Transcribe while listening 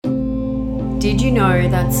Did you know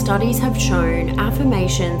that studies have shown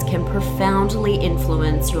affirmations can profoundly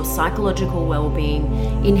influence your psychological well-being,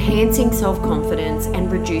 enhancing self-confidence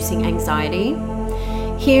and reducing anxiety?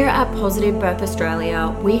 Here at Positive Birth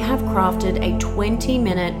Australia, we have crafted a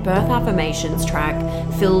 20-minute birth affirmations track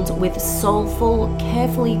filled with soulful,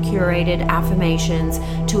 carefully curated affirmations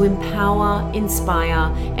to empower,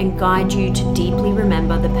 inspire, and guide you to deeply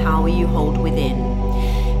remember the power you hold within.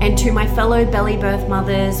 And to my fellow belly birth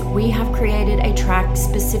mothers, we have created a track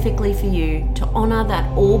specifically for you to honor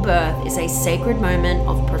that all birth is a sacred moment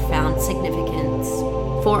of profound significance.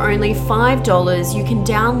 For only $5, you can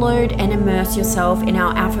download and immerse yourself in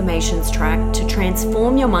our affirmations track to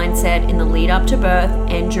transform your mindset in the lead up to birth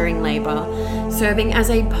and during labor, serving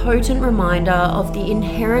as a potent reminder of the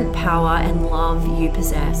inherent power and love you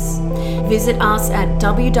possess. Visit us at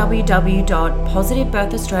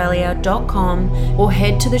www.positivebirthaustralia.com or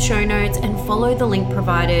head to the show notes and follow the link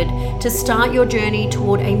provided to start your journey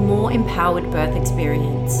toward a more empowered birth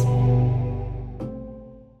experience.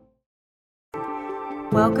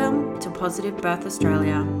 Welcome to Positive Birth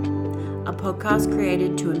Australia, a podcast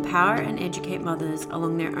created to empower and educate mothers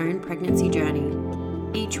along their own pregnancy journey.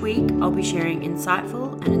 Each week, I'll be sharing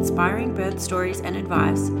insightful and inspiring birth stories and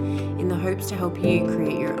advice in the hopes to help you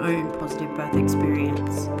create your own positive birth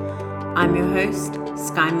experience. I'm your host,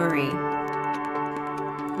 Sky Marie.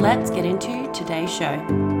 Let's get into today's show.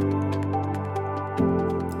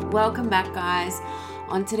 Welcome back, guys.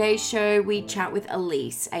 On today's show, we chat with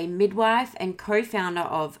Elise, a midwife and co-founder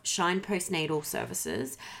of Shine Postnatal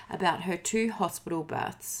Services, about her 2 hospital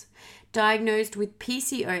births. Diagnosed with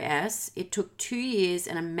PCOS, it took 2 years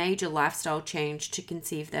and a major lifestyle change to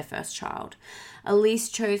conceive their first child. Elise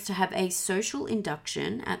chose to have a social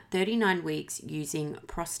induction at 39 weeks using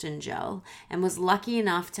Prostin gel and was lucky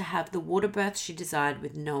enough to have the water birth she desired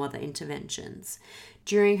with no other interventions.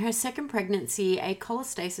 During her second pregnancy, a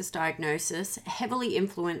cholestasis diagnosis heavily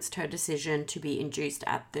influenced her decision to be induced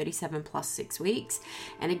at 37 plus 6 weeks.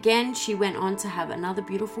 And again, she went on to have another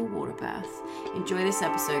beautiful water birth. Enjoy this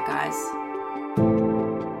episode, guys.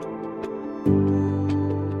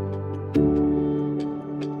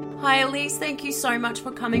 Hi, Elise. Thank you so much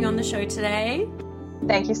for coming on the show today.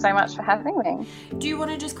 Thank you so much for having me. Do you want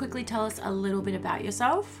to just quickly tell us a little bit about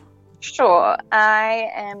yourself? Sure. I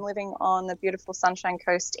am living on the beautiful Sunshine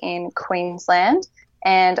Coast in Queensland,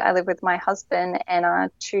 and I live with my husband and our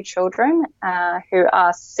 2 children who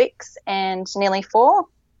are 6 and nearly 4,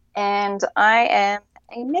 and I am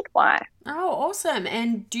a midwife. Oh, awesome.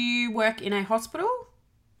 And do you work in a hospital?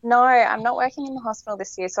 No, I'm not working in the hospital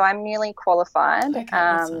this year, so I'm newly qualified. Okay,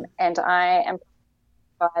 awesome. And I am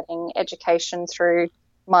providing education through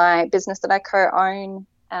my business that I co-own.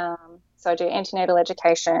 So I do antenatal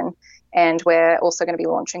education, and we're also going to be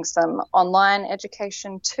launching some online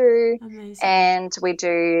education too. Amazing. And we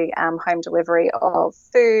do home delivery of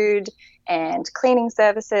food and cleaning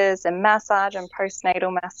services and massage and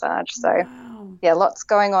postnatal massage. So wow. Yeah, lots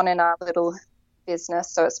going on in our little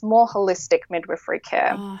business. So it's more holistic midwifery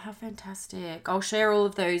care. Oh, how fantastic. I'll share all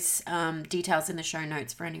of those details in the show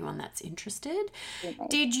notes for anyone that's interested. Okay.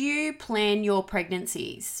 Did you plan your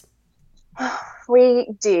pregnancies? We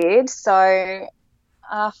did. So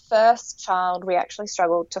our first child, we actually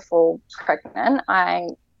struggled to fall pregnant. I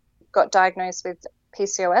got diagnosed with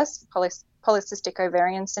PCOS, polycystic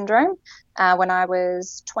ovarian syndrome, when I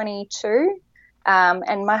was 22.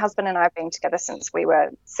 And my husband and I have been together since we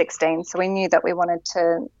were 16. So we knew that we wanted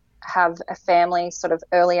to have a family sort of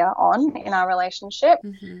earlier on in our relationship.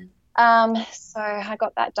 Mm-hmm. So I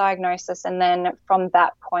got that diagnosis, and then from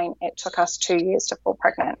that point it took us 2 years to fall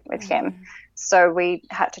pregnant with him. So we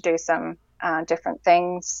had to do some different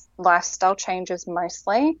things, lifestyle changes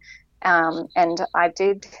mostly, and I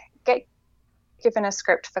did get given a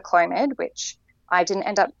script for Clomid, which I didn't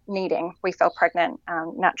end up needing. We fell pregnant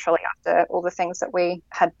naturally after all the things that we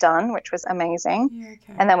had done, which was amazing. Yeah,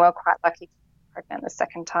 okay. And then we were quite lucky to be pregnant the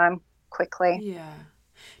second time quickly. Yeah.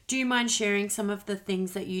 Do you mind sharing some of the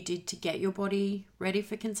things that you did to get your body ready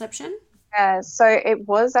for conception? So it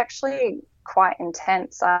was actually quite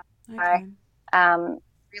intense. I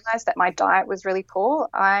realised that my diet was really poor.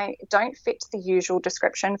 I don't fit the usual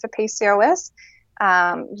description for PCOS.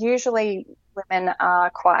 Usually women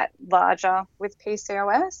are quite larger with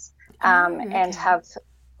PCOS and have a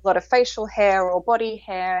lot of facial hair or body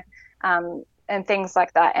hair and things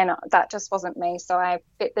like that. And that just wasn't me. So I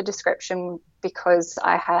fit the description because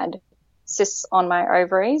I had cysts on my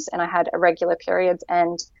ovaries and I had irregular periods,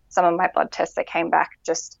 and some of my blood tests that came back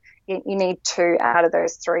just you need 2 out of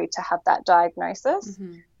those 3 to have that diagnosis.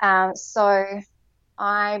 Mm-hmm. So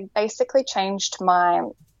I basically changed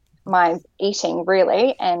my eating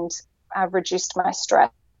really, and reduced my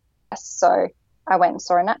stress. So I went and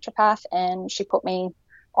saw a naturopath, and she put me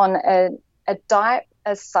on a diet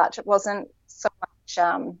as such. It wasn't so much,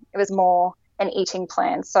 it was more an eating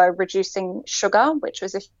plan. So reducing sugar, which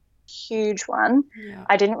was a huge one. Yeah.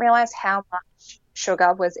 I didn't realize how much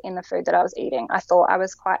sugar was in the food that I was eating. I thought I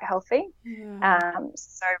was quite healthy. Yeah.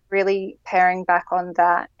 So really paring back on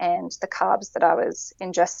that and the carbs that I was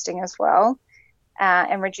ingesting as well,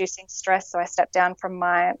 and reducing stress. So I stepped down from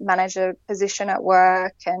my manager position at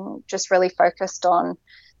work and just really focused on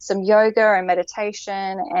some yoga and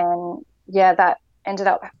meditation. And yeah, that ended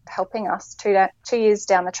up helping us 2 years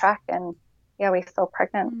down the track. And yeah, we fell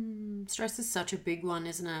pregnant. Stress is such a big one,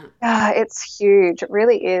 isn't it? It's huge. It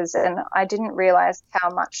really is. And I didn't realize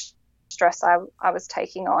how much stress I was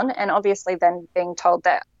taking on. And obviously then being told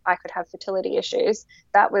that I could have fertility issues,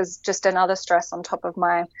 that was just another stress on top of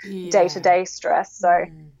my day-to-day stress. So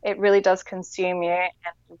it really does consume you,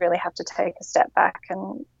 and you really have to take a step back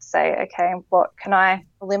and say, okay, what can I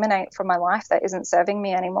eliminate from my life that isn't serving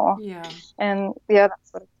me anymore? Yeah. And yeah,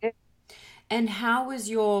 that's what it is. And how was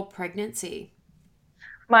your pregnancy?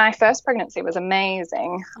 My first pregnancy was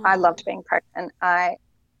amazing. I loved being pregnant. I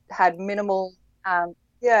had minimal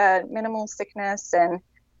sickness, and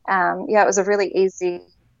it was a really easy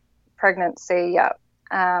pregnancy.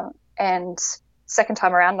 And second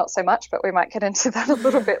time around, not so much, but we might get into that a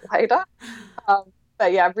little bit later.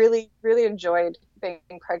 But yeah, I really, really enjoyed being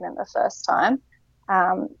pregnant the first time.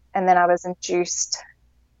 And then I was induced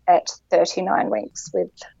at 39 weeks with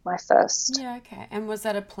my first. Yeah, okay. And was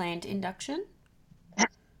that a planned induction?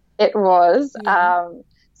 It was. Yeah.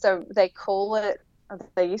 So they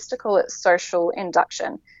used to call it social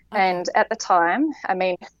induction. Okay. And at the time, I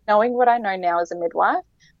mean, knowing what I know now as a midwife,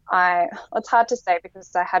 it's hard to say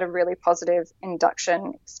because I had a really positive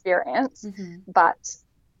induction experience, but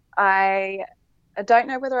I don't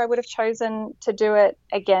know whether I would have chosen to do it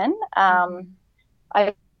again.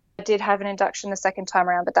 I did have an induction the second time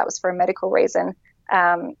around, but that was for a medical reason.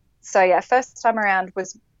 So yeah, first time around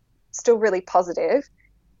was still really positive.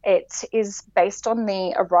 It is based on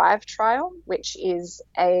the ARRIVE trial, which is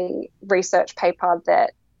a research paper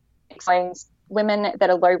that explains women that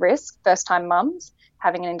are low risk, first-time mums,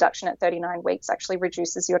 having an induction at 39 weeks actually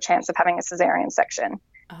reduces your chance of having a cesarean section.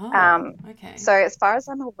 Okay. So as far as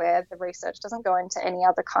I'm aware, the research doesn't go into any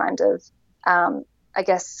other kind of, I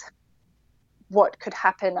guess, what could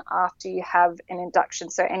happen after you have an induction.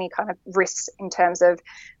 So any kind of risks in terms of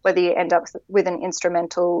whether you end up with an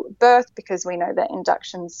instrumental birth, because we know that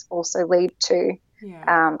inductions also lead to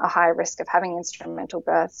a higher risk of having instrumental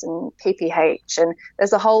births and PPH. And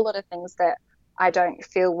there's a whole lot of things that I don't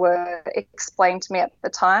feel were explained to me at the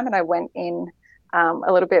time. And I went in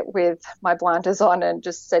a little bit with my blinders on and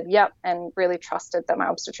just said, yep, and really trusted that my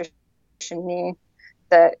obstetrician knew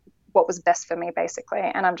that what was best for me, basically.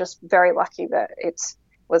 And I'm just very lucky that it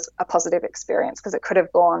was a positive experience, because it could have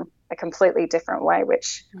gone a completely different way,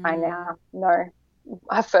 which I now know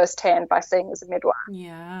firsthand by seeing as a midwife.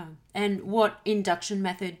 Yeah. And what induction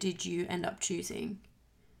method did you end up choosing?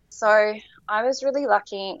 So I was really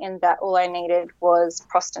lucky in that all I needed was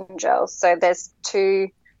Prostin gel. So there's two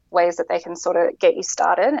ways that they can sort of get you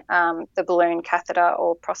started, the balloon catheter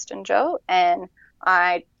or Prostin gel. And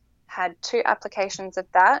I had 2 applications of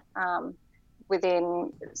that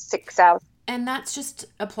within 6 hours. And that's just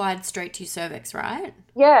applied straight to your cervix, right?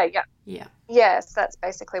 Yeah. Yes, that's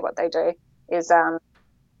basically what they do is,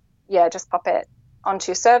 just pop it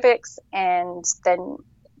onto your cervix, and then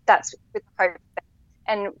that's with the hope.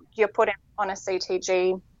 And you're put on a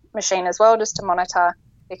CTG machine as well, just to monitor,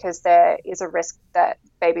 because there is a risk that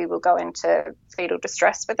baby will go into fetal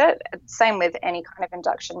distress with it. Same with any kind of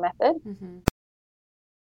induction method.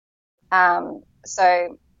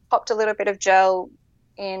 So popped a little bit of gel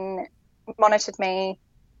in, monitored me.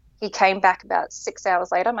 He came back about 6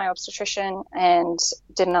 hours later, my obstetrician, and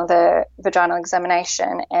did another vaginal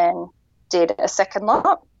examination and did a second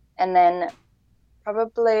lot. And then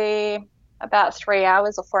probably about 3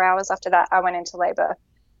 hours or 4 hours after that, I went into labour.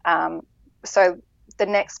 So the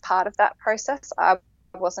next part of that process I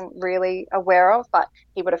wasn't really aware of, but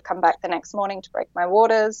he would have come back the next morning to break my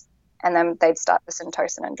waters, and then they'd start the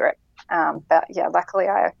Syntocin and drip. But yeah, luckily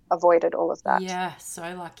I avoided all of that. Yeah,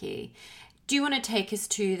 so lucky. Do you want to take us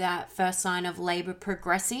to that first sign of labour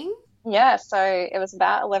progressing? Yeah, so it was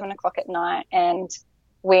about 11 o'clock at night, and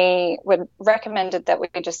we were recommended that we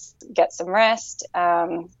just get some rest.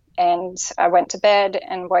 And I went to bed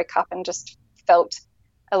and woke up and just felt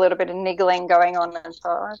a little bit of niggling going on, and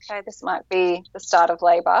thought, okay, this might be the start of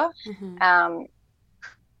labour.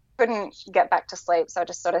 couldn't get back to sleep, so I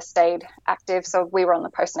just sort of stayed active. So we were on the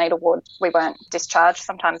postnatal ward. We weren't discharged.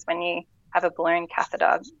 Sometimes when you have a balloon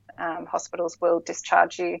catheter, hospitals will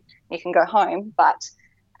discharge you. You can go home, but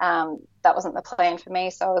that wasn't the plan for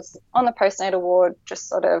me. So I was on the postnatal ward, just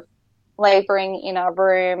sort of labouring in our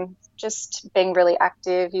room, just being really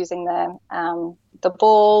active, using the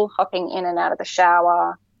ball, hopping in and out of the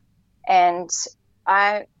shower. And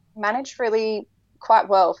I managed really quite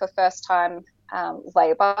well for first time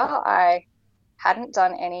labour. I hadn't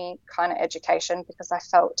done any kind of education because I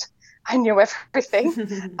felt I knew everything,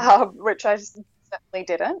 which I just certainly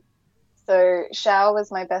didn't. So shower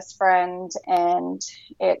was my best friend, and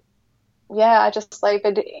I just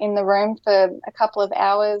laboured in the room for a couple of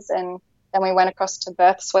hours, and then we went across to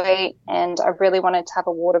birth suite, and I really wanted to have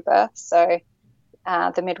a water birth. So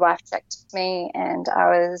the midwife checked me, and I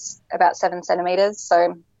was about 7 centimetres.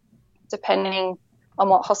 So depending on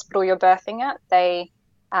what hospital you're birthing at, they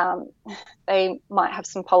might have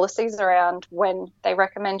some policies around when they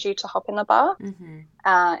recommend you to hop in the bath. Mm-hmm.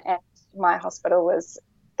 And my hospital was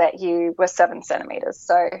that you were 7 centimetres.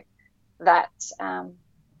 So that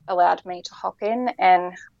allowed me to hop in,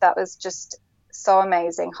 and that was just so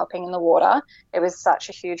amazing, hopping in the water. It was such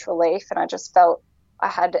a huge relief, and I just felt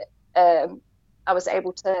I was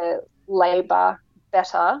able to labour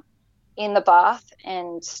better in the bath,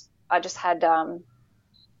 and I just had,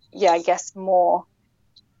 I guess more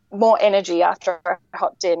energy after I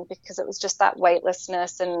hopped in, because it was just that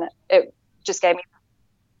weightlessness, and it just gave me,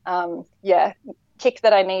 kick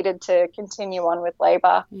that I needed to continue on with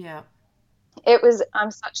labour. Yeah.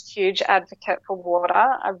 I'm such a huge advocate for water.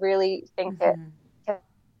 I really think it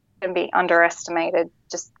can be underestimated,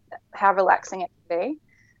 just how relaxing it can be,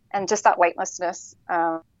 and just that weightlessness.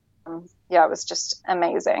 It was just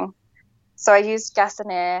amazing. So I used gas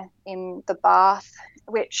and air in the bath,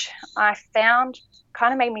 which I found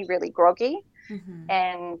kind of made me really groggy,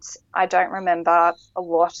 and I don't remember a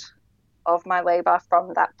lot of my labour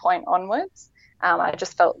from that point onwards. I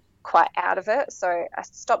just felt quite out of it, so I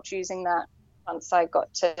stopped using that once I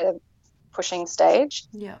got to pushing stage.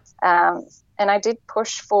 Yeah. And I did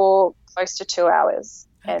push for close to 2 hours.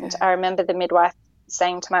 Okay. And I remember the midwife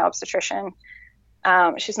saying to my obstetrician,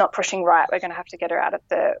 she's not pushing right, we're going to have to get her out of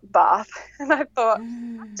the bath. And I thought,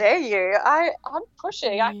 how dare you? I'm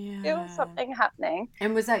pushing. I feel something happening.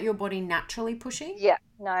 And was that your body naturally pushing? Yeah,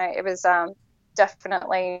 no, it was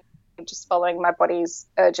definitely just following my body's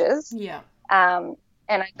urges. Yeah. And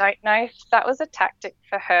I don't know if that was a tactic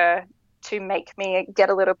for her to make me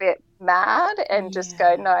get a little bit mad and just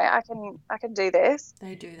go, no, I can do this.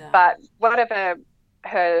 They do that. But whatever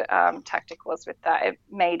her tactic was with that, it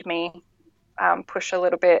made me push a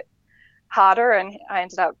little bit harder, and I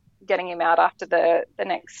ended up getting him out after the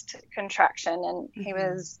next contraction. And he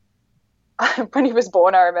was, when he was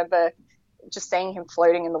born, I remember just seeing him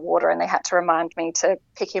floating in the water, and they had to remind me to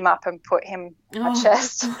pick him up and put him on my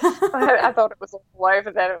chest. I thought it was all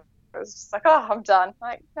over then. It was just like, oh, I'm done.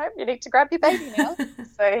 Like, no, you need to grab your baby now.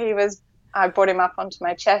 So I brought him up onto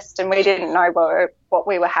my chest, and we didn't know what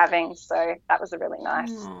we were having. So that was a really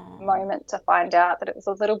nice moment to find out that it was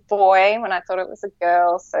a little boy when I thought it was a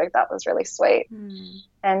girl. So that was really sweet.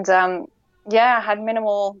 And I had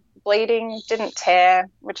minimal bleeding, didn't tear,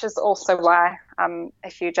 which is also why I'm a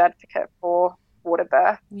huge advocate for water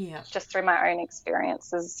birth. Yeah. Just through my own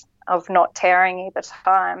experiences of not tearing either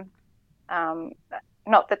time.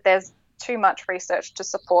 Not that there's too much research to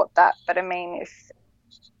support that, but I mean,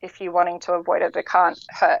 if you're wanting to avoid it, it can't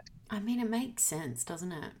hurt. I mean, it makes sense,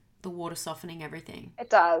 doesn't it? The water softening everything. It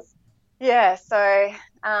does. Yeah, so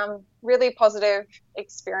really positive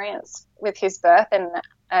experience with his birth, and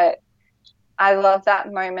I love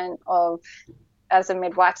that moment of, as a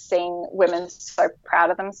midwife, seeing women so proud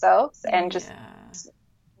of themselves and just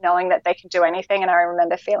knowing that they can do anything. And I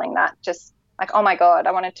remember feeling that, just like, oh my God,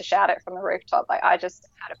 I wanted to shout it from the rooftop. Like, I just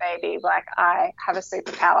had a baby. Like, I have a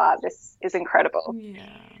superpower. This is incredible. Yeah.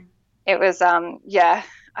 It was,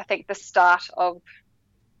 I think the start of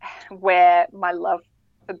where my love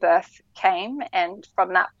for birth came. And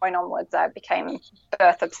from that point onwards, I became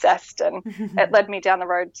birth obsessed, and it led me down the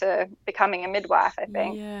road to becoming a midwife, I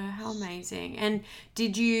think. Yeah, how amazing. And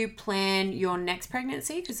did you plan your next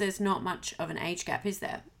pregnancy? Because there's not much of an age gap, is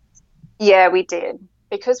there? Yeah, we did.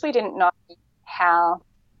 Because we didn't know how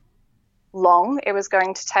long it was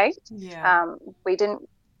going to take. Yeah. We didn't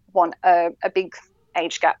want a big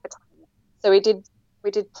age gap between. So we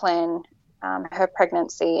did plan her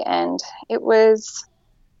pregnancy, and it was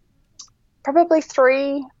probably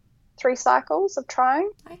three cycles of trying.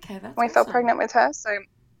 Okay, that's when we fell pregnant with her. So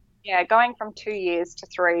yeah, going from 2 years to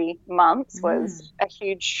 3 months was a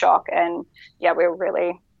huge shock, and yeah, we were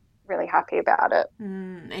really really happy about it.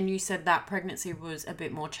 And you said that pregnancy was a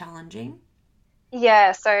bit more challenging?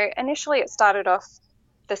 Yeah, so initially it started off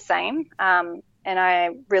the same, and I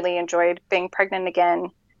really enjoyed being pregnant again.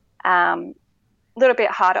 A little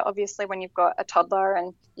bit harder, obviously, when you've got a toddler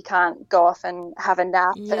and you can't go off and have a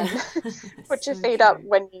nap Yeah. and put your So feet up true.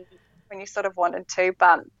 when you sort of wanted to.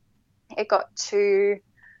 But it got to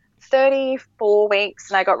 34 weeks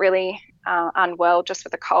and I got really unwell just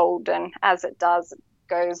with a cold, and as it does, it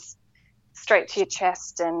goes straight to your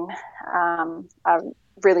chest, and I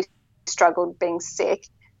really struggled being sick.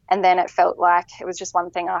 And then it felt like it was just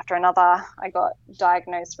one thing after another. I got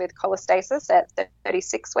diagnosed with cholestasis at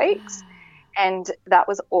 36 weeks, and that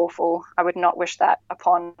was awful. I would not wish that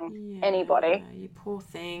upon anybody. Yeah, you poor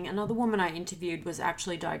thing. Another woman I interviewed was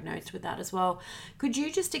actually diagnosed with that as well. Could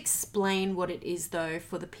you just explain what it is, though,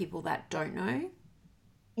 for the people that don't know?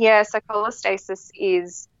 Yeah, so cholestasis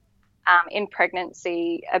is in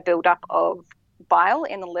pregnancy a buildup of bile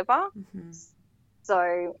in the liver.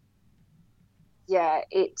 So yeah,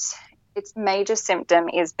 its major symptom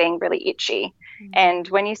is being really itchy. And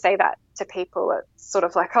when you say that to people, it's sort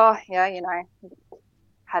of like, oh yeah,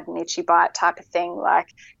 had an itchy bite type of thing. Like,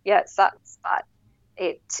 yeah, it sucks, but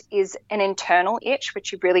it is an internal itch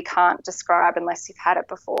which you really can't describe unless you've had it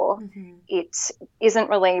before. It isn't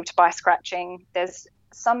relieved by scratching. There's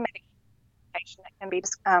some medication that can be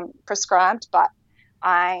prescribed, but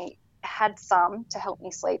I had some to help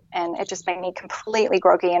me sleep, and it just made me completely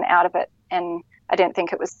groggy and out of it, and I didn't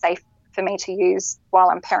think it was safe for me to use while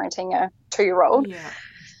I'm parenting a 2-year-old. Yeah.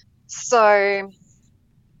 So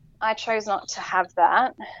I chose not to have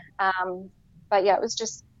that. But yeah, it was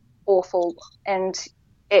just awful, and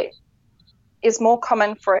it is more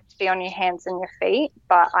common for it to be on your hands and your feet,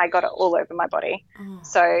 but I got it all over my body.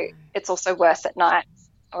 So it's also worse at night.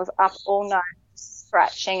 I was up all night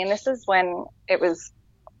scratching, and this is when it was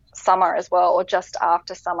summer as well, or just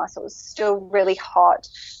after summer, so it was still really hot.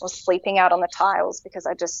 I was sleeping out on the tiles because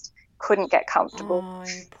I just couldn't get comfortable. Oh,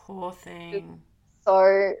 you poor thing.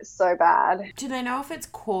 So bad. Do they know if it's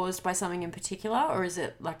caused by something in particular, or is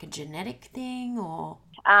it like a genetic thing, or?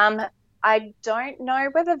 I don't know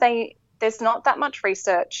whether there's not that much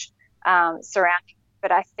research surrounding,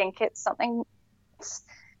 but I think it's something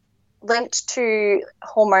linked to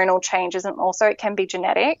hormonal changes, and also it can be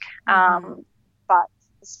genetic. But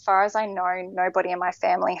as far as I know, nobody in my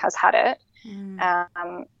family has had it.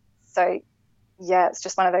 So yeah, it's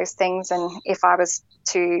just one of those things. And if I was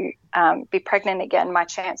to be pregnant again, my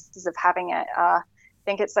chances of having it are, I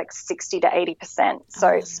think it's like 60 to 80%. So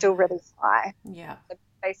it's still really high. Yeah. So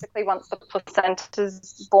basically, once the placenta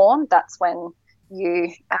is born, that's when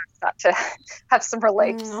you start to have some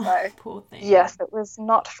relief. So poor thing. yes, it was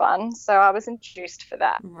not fun. So I was induced for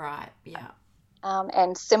that. Right. Yeah.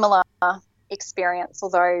 And similar experience,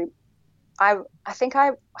 although I think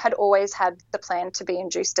I had always had the plan to be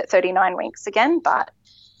induced at 39 weeks again, but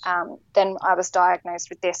then I was diagnosed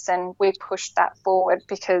with this, and we pushed that forward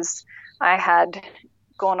because I had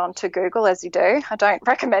gone on to Google, as you do. I don't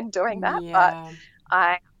recommend doing that, but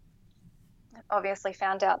I obviously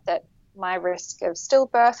found out that my risk of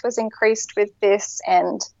stillbirth was increased with this,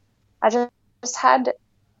 and I just had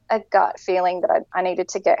a gut feeling that I needed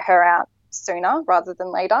to get her out sooner rather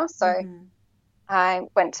than later. So I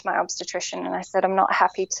went to my obstetrician and I said, I'm not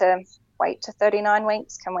happy to wait to 39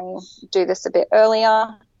 weeks. Can we do this a bit earlier?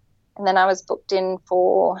 And then I was booked in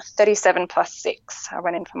for 37 plus 6. I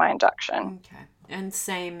went in for my induction. Okay. And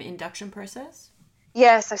same induction process?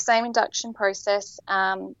 Yeah, so same induction process,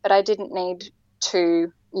 but I didn't need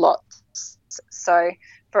 2 lots. So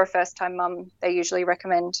for a first-time mum, they usually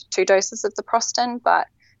recommend 2 doses of the Prostin, but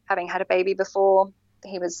having had a baby before,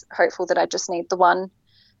 he was hopeful that I just need the 1.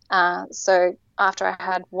 So after I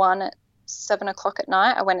had 1 at 7 o'clock at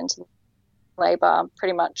night, I went into labour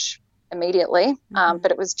pretty much immediately.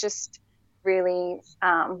 But it was just really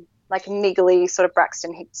like niggly sort of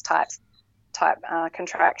Braxton Hicks type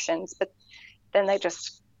contractions. But then they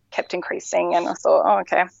just kept increasing, and I thought, oh,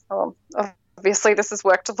 okay, well, obviously this has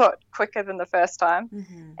worked a lot quicker than the first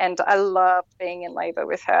time. And I loved being in labour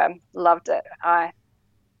with her, loved it. I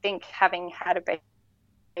think having had a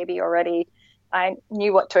baby already, I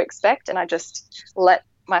knew what to expect, and I just let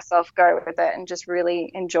myself go with it and just really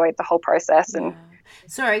enjoyed the whole process. And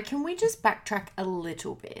sorry, can we just backtrack a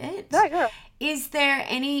little bit? No, yeah. Is there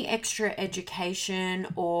any extra education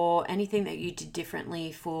or anything that you did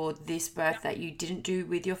differently for this birth that you didn't do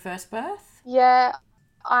with your first birth? Yeah,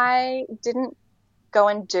 I didn't go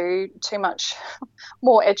and do too much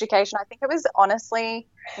more education. I think it was honestly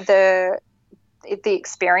the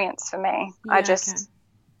experience for me. I just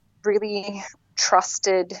really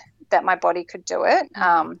trusted that my body could do it.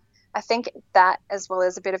 I think that, as well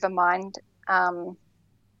as a bit of a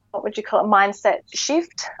what would you call it, mindset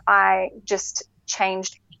shift, I just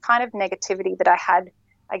changed kind of negativity that I had,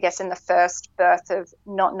 I guess, in the first birth of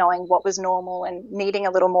not knowing what was normal and needing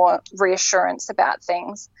a little more reassurance about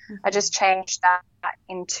things. I just changed that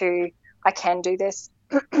into, I can do this.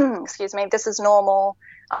 Excuse me, this is normal.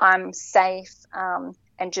 I'm safe,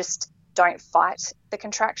 and just don't fight the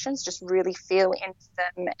contractions. Just really feel into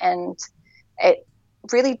them, and it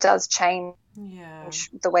really does change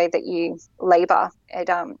the way that you labour.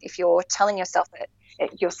 If you're telling yourself that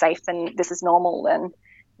you're safe and this is normal and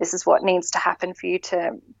this is what needs to happen for you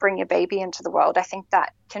to bring your baby into the world, I think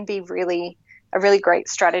that can be a really great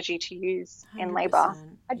strategy to use in labour.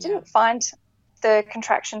 I didn't find the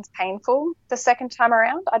contractions painful the second time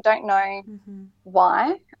around. I don't know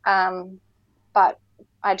why, but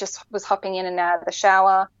I just was hopping in and out of the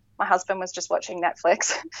shower. My husband was just watching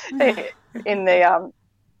Netflix in the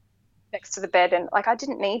next to the bed, and like I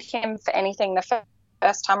didn't need him for anything the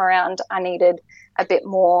first time around. I needed a bit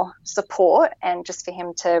more support and just for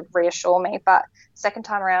him to reassure me. But second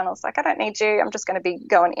time around, I was like, I don't need you. I'm just going to be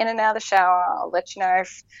going in and out of the shower. I'll let you know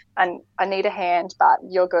if I need a hand, but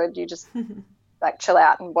you're good. You just like chill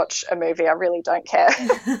out and watch a movie. I really don't care.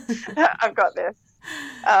 I've got this.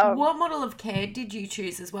 What model of care did you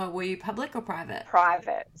choose as well? Were you public or private?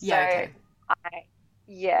 Private. Yeah, okay.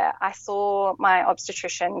 I saw my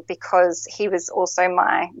obstetrician because he was also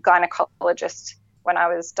my gynecologist when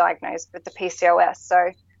I was diagnosed with the PCOS.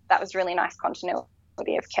 So that was really nice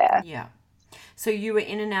continuity of care. Yeah. So you were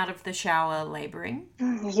in and out of the shower labouring?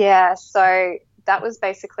 Yeah. So that was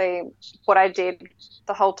basically what I did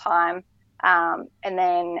the whole time. And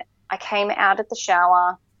then I came out of the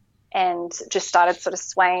shower and just started sort of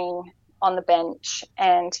swaying on the bench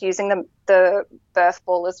and using the birth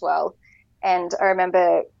ball as well. And I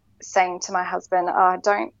remember saying to my husband, I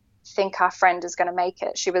don't think our friend is going to make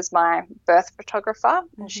it. She was my birth photographer,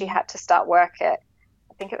 and she had to start work at,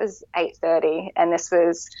 I think it was 8:30, and this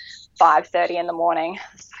was 5:30 in the morning.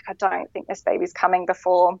 It's like, I don't think this baby's coming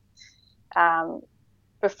before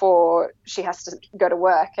she has to go to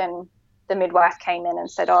work. And the midwife came in and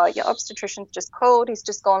said, oh, your obstetrician's just called. He's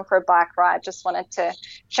just gone for a bike ride. Just wanted to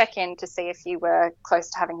check in to see if you were close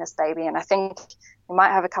to having this baby. And I think we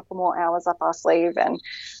might have a couple more hours up our sleeve. And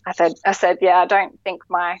I said, yeah, I don't think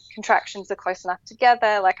my contractions are close enough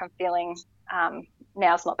together. Like, I'm feeling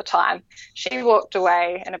now's not the time. She walked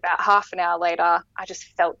away, and about half an hour later, I just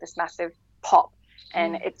felt this massive pop,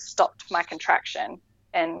 and it stopped my contraction.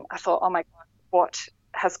 And I thought, oh my God, what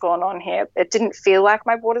has gone on here? It didn't feel like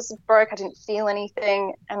my waters broke. I didn't feel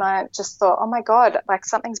anything. And I just thought, oh my God, like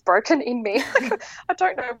something's broken in me. I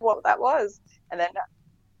don't know what that was. And then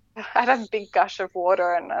I had a big gush of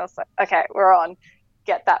water, and I was like, okay, we're on.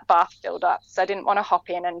 Get that bath filled up. So I didn't want to hop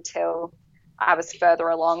in until I was further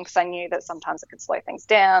along, because I knew that sometimes it could slow things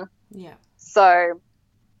down. Yeah. So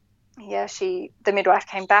yeah, the midwife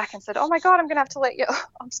came back and said, oh my God, I'm going to have to let your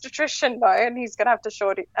obstetrician know, and he's going to have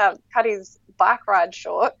to cut his bike ride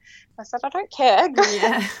short. I said, I don't care.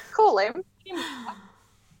 Yeah. Call him.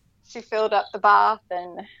 She filled up the bath,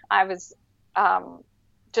 and I was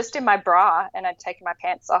just in my bra, and I'd taken my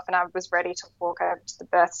pants off, and I was ready to walk over to the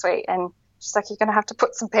birth suite. And she's like, you're going to have to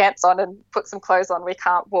put some pants on and put some clothes on. We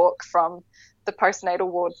can't walk from the postnatal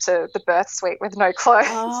ward to the birth suite with no clothes.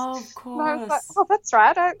 Oh, of course. And I was like, oh, that's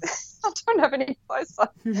right. I don't have any clothes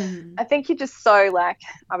on. I think you're just so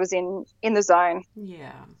I was in the zone.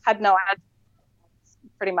 Yeah. Had no idea.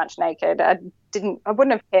 Pretty much naked. I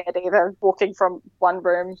wouldn't have cared either, walking from one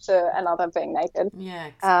room to another being naked. Yeah,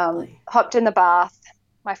 exactly. Hopped in the bath.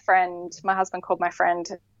 My husband called my friend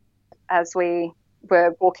as we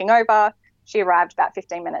were walking over. She arrived about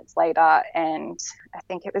 15 minutes later, and I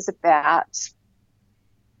think it was about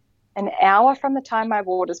an hour from the time my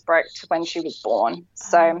waters broke to when she was born.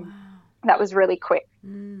 So that was really quick.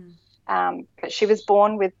 But she was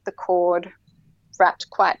born with the cord wrapped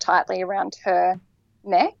quite tightly around her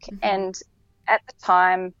neck. And at the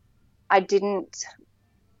time, I didn't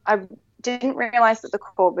realize that the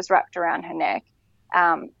cord was wrapped around her neck.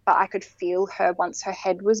 But I could feel her once her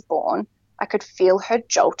head was born. I could feel her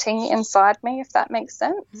jolting inside me, if that makes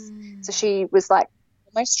sense. So she was like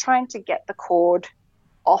almost trying to get the cord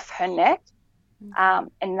off her neck.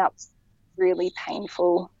 And that was really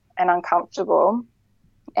painful and uncomfortable.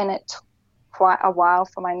 And it took quite a while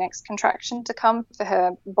for my next contraction to come, for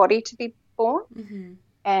her body to be born.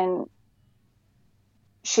 And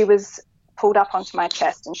she was pulled up onto my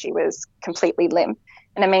chest, and she was completely limp.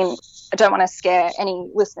 And I mean, I don't want to scare any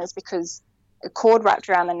listeners, because a cord wrapped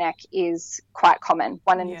around the neck is quite common.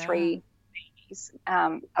 1 in 3 babies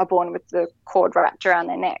are born with the cord wrapped around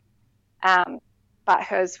their neck. But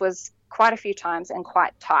hers was quite a few times and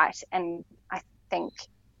quite tight. And I think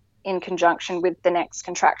in conjunction with the next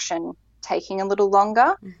contraction taking a little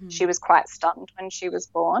longer, she was quite stunned when she was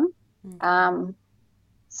born.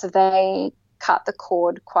 So they cut the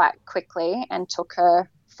cord quite quickly and took her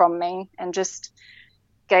from me and just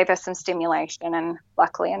gave her some stimulation. And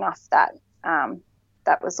luckily enough that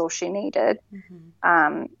that was all she needed.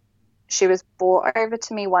 She was brought over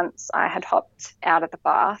to me once I had hopped out of the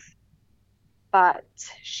bath, but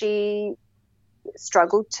she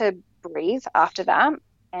struggled to breathe after that.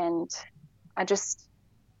 And I just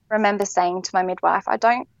remember saying to my midwife, I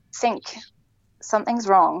don't think something's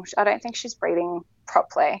wrong. I don't think she's breathing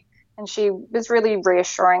properly. And she was really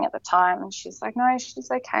reassuring at the time. And she's like, no, she's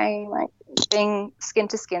okay. Like, being skin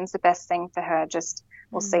to skin is the best thing for her. Just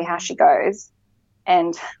we'll see how she goes.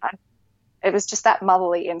 And it was just that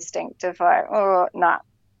motherly instinct of like, oh, nah,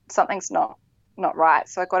 something's not right.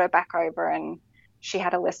 So I got her back over and she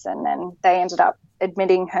had a listen, and they ended up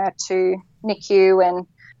admitting her to NICU, and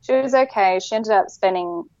she was okay. She ended up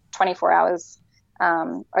spending 24 hours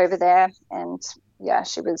over there, and yeah,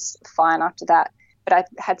 she was fine after that. But I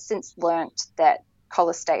had since learnt that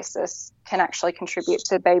cholestasis can actually contribute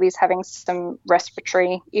to babies having some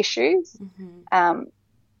respiratory issues.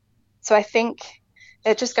 So I think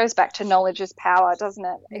it just goes back to knowledge is power, doesn't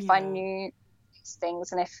it? If I knew these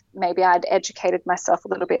things, and if maybe I'd educated myself a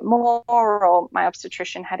little bit more, or my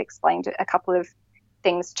obstetrician had explained a couple of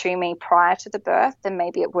things to me prior to the birth, then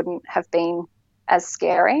maybe it wouldn't have been as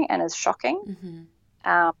scary and as shocking.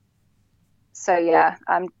 So yeah,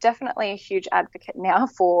 I'm definitely a huge advocate now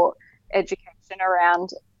for education around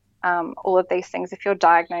all of these things. If you're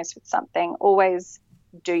diagnosed with something, always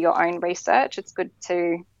do your own research. It's good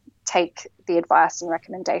to take the advice and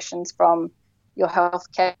recommendations from your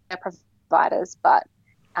healthcare providers, but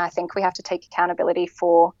I think we have to take accountability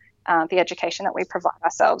for the education that we provide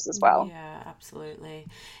ourselves as well. Yeah, absolutely.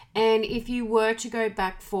 And if you were to go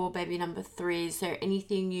back for baby number 3, is there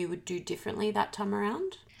anything you would do differently that time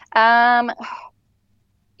around?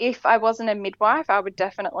 If I wasn't a midwife, I would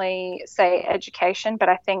definitely say education, but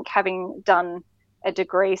I think having done a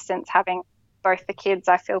degree since having both the kids,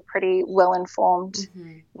 I feel pretty well informed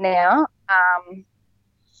now.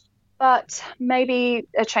 But maybe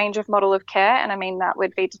a change of model of care, and I mean that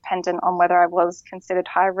would be dependent on whether I was considered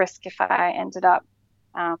high risk if I ended up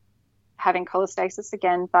having cholestasis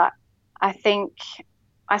again. But I think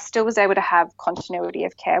I still was able to have continuity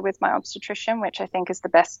of care with my obstetrician, which I think is the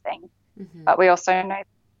best thing. But we also know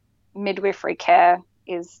midwifery care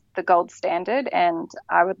is the gold standard, and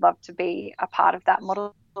I would love to be a part of that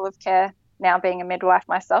model of care now, being a midwife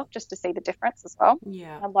myself, just to see the difference as well.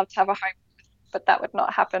 Yeah. I'd love to have a home, but that would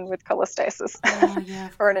not happen with cholestasis. Oh, yeah,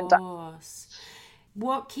 of or an course.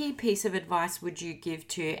 What key piece of advice would you give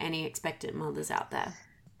to any expectant mothers out there?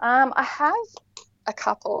 I have a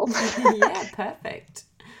couple. Yeah, perfect.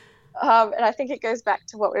 And I think it goes back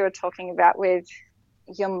to what we were talking about with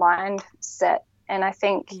your mindset. And I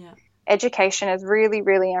think education is really,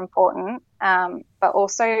 really important, but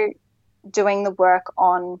also doing the work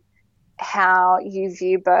on how you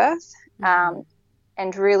view birth,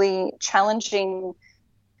 and really challenging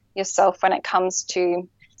yourself when it comes to,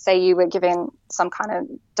 say you were given some kind of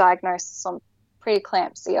diagnosis on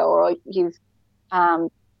preeclampsia, or you've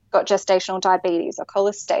got gestational diabetes or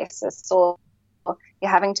cholestasis, or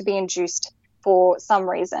you're having to be induced for some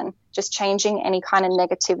reason, just changing any kind of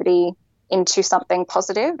negativity into something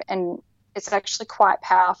positive. And it's actually quite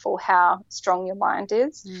powerful how strong your mind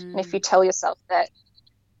is. And if you tell yourself that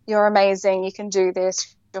you're amazing, you can do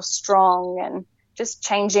this, you're strong, and just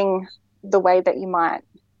changing the way that you might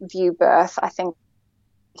view birth, I think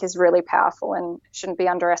is really powerful and shouldn't be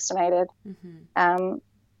underestimated. And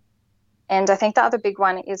I think the other big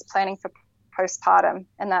one is planning for postpartum,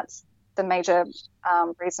 and that's the major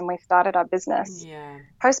reason we started our business.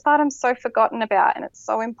 Postpartum's so forgotten about, and it's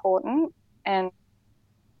so important. And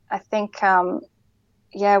I think,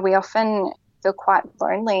 we often feel quite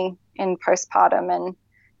lonely in postpartum, and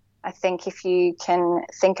I think if you can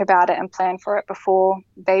think about it and plan for it before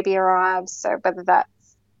baby arrives, so whether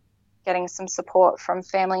that's getting some support from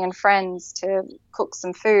family and friends to cook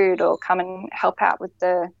some food or come and help out with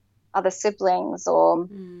the other siblings, or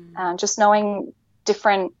just knowing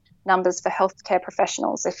different numbers for healthcare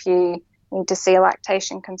professionals if you need to see a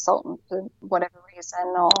lactation consultant for whatever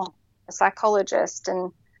reason, or a psychologist,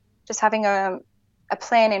 and just having a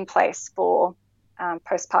plan in place for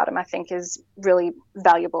postpartum, I think, is really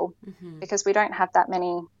valuable, because we don't have that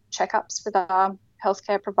many checkups with our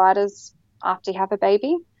healthcare providers after you have a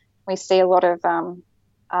baby. We see a lot of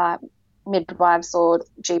midwives or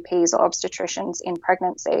GPs or obstetricians in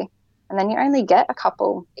pregnancy, and then you only get a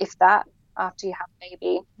couple, if that, after you have a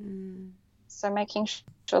baby. So making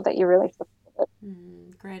sure that you really support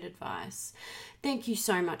it. Great advice. Thank you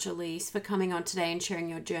so much, Elise, for coming on today and sharing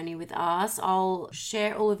your journey with us. I'll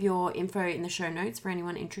share all of your info in the show notes for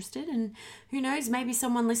anyone interested, and who knows, maybe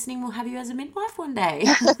someone listening will have you as a midwife one day.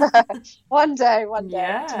 One day.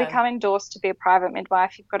 Yeah. To become endorsed to be a private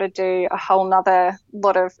midwife, you've got to do a whole nother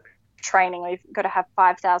lot of training. We've got to have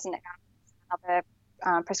 5,000 hours,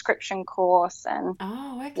 another prescription course, and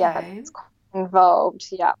it's quite involved.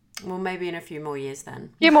 Well, maybe in a few more years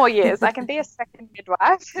then. A few more years. I can be a second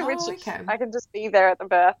midwife, which I can just be there at the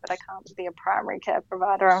birth, but I can't be a primary care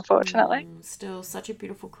provider, unfortunately. Still such a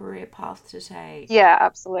beautiful career path to take. Yeah,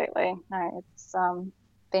 absolutely. No, it's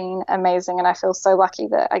been amazing, and I feel so lucky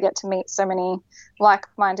that I get to meet so many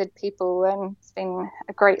like-minded people, and it's been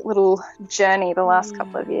a great little journey the last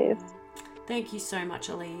couple of years. Thank you so much,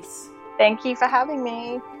 Elise. Thank you for having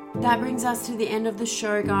me. That brings us to the end of the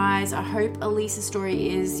show, guys. I hope Elise's story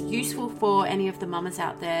is useful for any of the mamas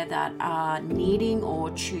out there that are needing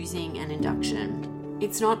or choosing an induction.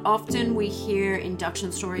 It's not often we hear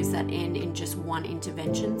induction stories that end in just one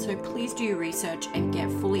intervention, so please do your research and get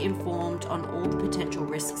fully informed on all the potential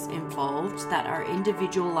risks involved that are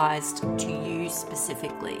individualized to you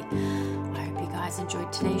specifically. I hope you guys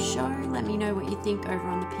enjoyed today's show. Let me know what you think over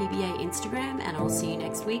on the PBA Instagram, and I'll see you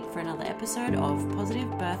next week for another episode of Positive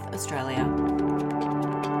Birth Australia.